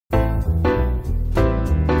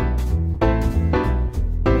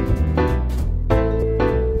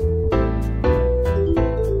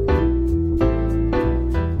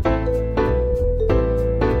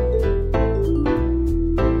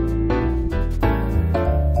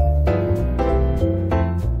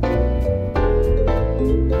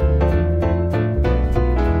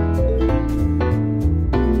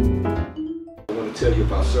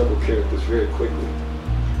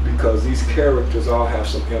because these characters all have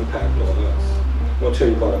some impact on us. I'm going to tell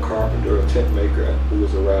you about a carpenter, a tent maker who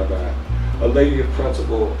was a rabbi, a lady of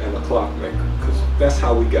principle, and a clockmaker, because that's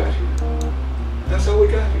how we got here. That's how we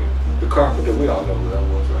got here. The carpenter, we all know who that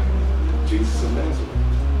was, right? Jesus of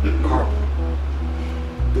Nazareth, carpenter.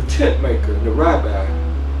 The tent maker, the rabbi,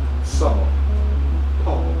 Saul,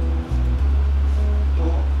 Paul.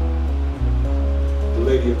 The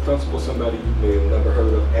lady of principle, somebody you may have never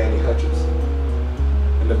heard of, Annie Hutchinson.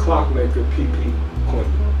 And the clockmaker, P.P. Quimby,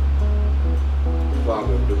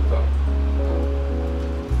 father of Luther.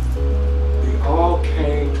 They all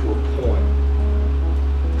came to a point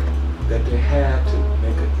that they had to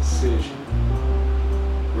make a decision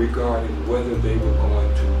regarding whether they were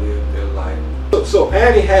going to live their life. So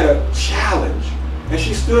Annie had a challenge, and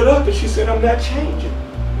she stood up and she said, I'm not changing.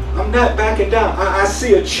 I'm not backing down. I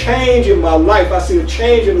see a change in my life. I see a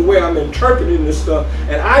change in the way I'm interpreting this stuff,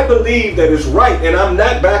 and I believe that it's right, and I'm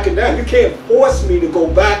not backing down. You can't force me to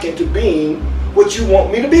go back into being what you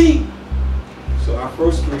want me to be. So our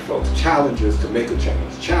first three folks, challenges to make a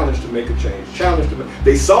change, challenge to make a change, challenge to make.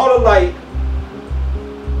 They saw the light,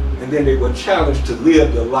 and then they were challenged to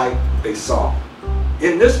live the light they saw.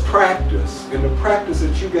 In this practice, in the practice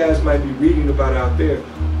that you guys might be reading about out there,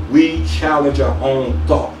 we challenge our own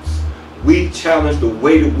thoughts. We challenge the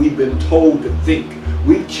way that we've been told to think.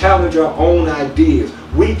 We challenge our own ideas.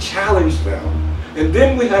 We challenge them. And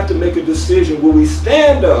then we have to make a decision where we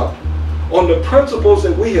stand up on the principles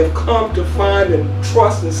that we have come to find and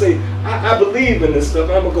trust and say, I believe in this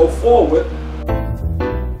stuff, I'm going to go forward.